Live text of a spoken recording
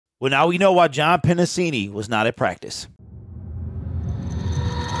Well, now we know why John Penisini was not at practice.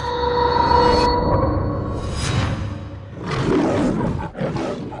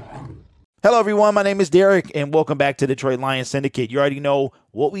 Hello, everyone. My name is Derek, and welcome back to Detroit Lions Syndicate. You already know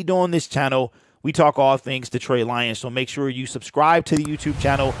what we do on this channel. We talk all things Detroit Lions, so make sure you subscribe to the YouTube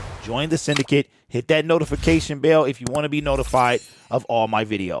channel, join the Syndicate, hit that notification bell if you want to be notified of all my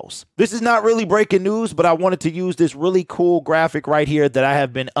videos. This is not really breaking news, but I wanted to use this really cool graphic right here that I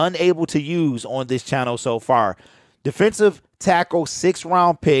have been unable to use on this channel so far. Defensive tackle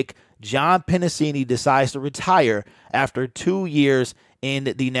 6th-round pick John Penisini decides to retire after 2 years in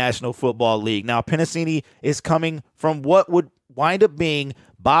the National Football League. Now, Penisini is coming from what would wind up being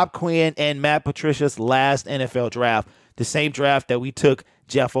Bob Quinn and Matt Patricia's last NFL draft, the same draft that we took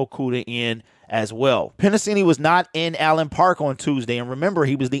Jeff Okudah in as well. Penisini was not in Allen Park on Tuesday, and remember,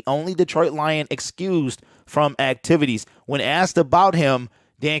 he was the only Detroit Lion excused from activities. When asked about him,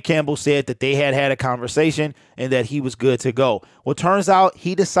 Dan Campbell said that they had a conversation and that he was good to go. Well, turns out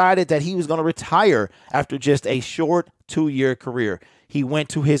he decided that he was going to retire after just a short 2-year career. He went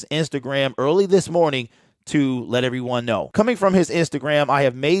to his Instagram early this morning to let everyone know. Coming from his Instagram, I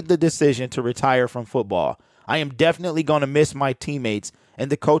have made the decision to retire from football. I am definitely going to miss my teammates and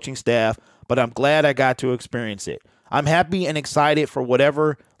the coaching staff, but I'm glad I got to experience it. I'm happy and excited for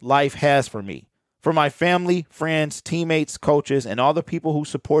whatever life has for me. For my family, friends, teammates, coaches, and all the people who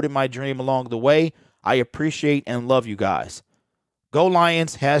supported my dream along the way, I appreciate and love you guys. Go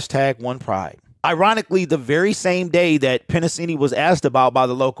Lions, #OnePride. Ironically, the very same day that Penisini was asked about by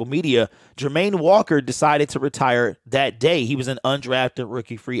the local media, Jermaine Walker decided to retire that day. He was an undrafted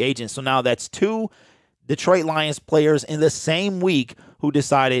rookie free agent. So now that's 2 Detroit Lions players in the same week who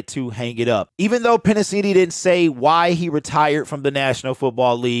decided to hang it up. Even though Penisini didn't say why he retired from the National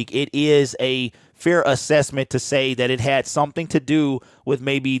Football League, it is a fair assessment to say that it had something to do with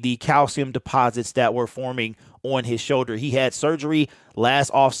maybe the calcium deposits that were forming on his shoulder. He had surgery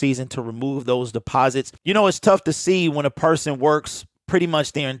last offseason to remove those deposits. You know, it's tough to see when a person works pretty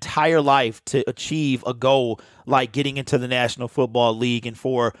much their entire life to achieve a goal like getting into the National Football League. And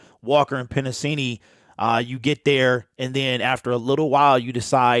for Walker and Penisini, you get there, and then after a little while, you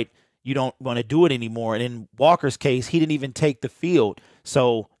decide you don't want to do it anymore. And in Walker's case, he didn't even take the field.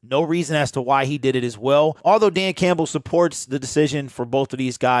 So no reason as to why he did it as well. Although Dan Campbell supports the decision for both of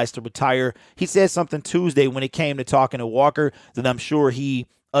these guys to retire, he said something Tuesday when it came to talking to Walker that I'm sure he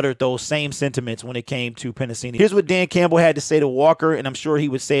uttered those same sentiments when it came to Penisini. Here's what Dan Campbell had to say to Walker, and I'm sure he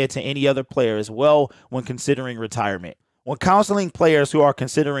would say it to any other player as well when considering retirement. When counseling players who are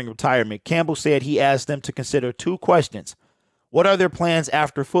considering retirement, Campbell said he asked them to consider 2 questions. What are their plans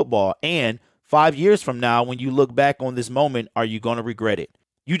after football? And 5 years from now, when you look back on this moment, are you going to regret it?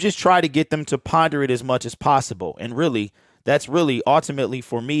 You just try to get them to ponder it as much as possible. And really, that's really ultimately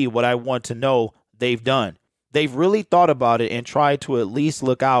for me what I want to know they've done. They've really thought about it and tried to at least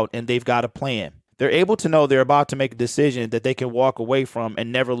look out, and they've got a plan. They're able to know they're about to make a decision that they can walk away from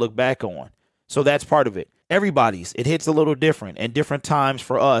and never look back on. So that's part of it. Everybody's, it hits a little different and different times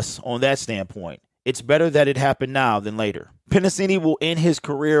for us on that standpoint. It's better that it happened now than later. Penisini will end his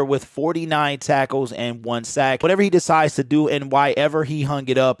career with 49 tackles and 1 sack. Whatever he decides to do and why ever he hung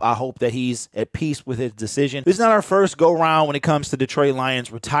it up, I hope that he's at peace with his decision. This is not our first go-round when it comes to Detroit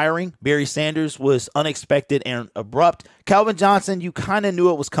Lions retiring. Barry Sanders was unexpected and abrupt. Calvin Johnson, you kind of knew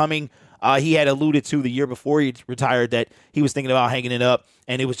it was coming. He had alluded to the year before he retired that he was thinking about hanging it up,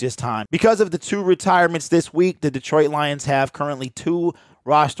 and it was just time. Because of the 2 retirements this week, the Detroit Lions have currently 2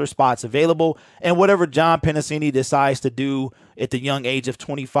 roster spots available, and whatever John Penisini decides to do at the young age of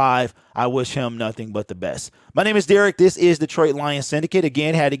 25, I wish him nothing but the best. My name is Derek. This is Detroit Lions Syndicate.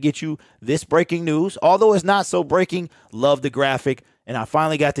 Again, had to get you this breaking news. Although it's not so breaking, love the graphic, and I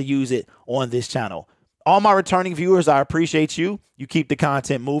finally got to use it on this channel. All my returning viewers, I appreciate you. You keep the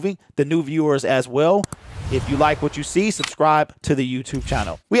content moving. The new viewers as well. If you like what you see, subscribe to the YouTube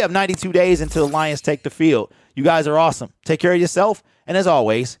channel. We have 92 days until the Lions take the field. You guys are awesome. Take care of yourself. And as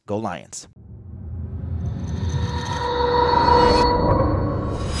always, go Lions.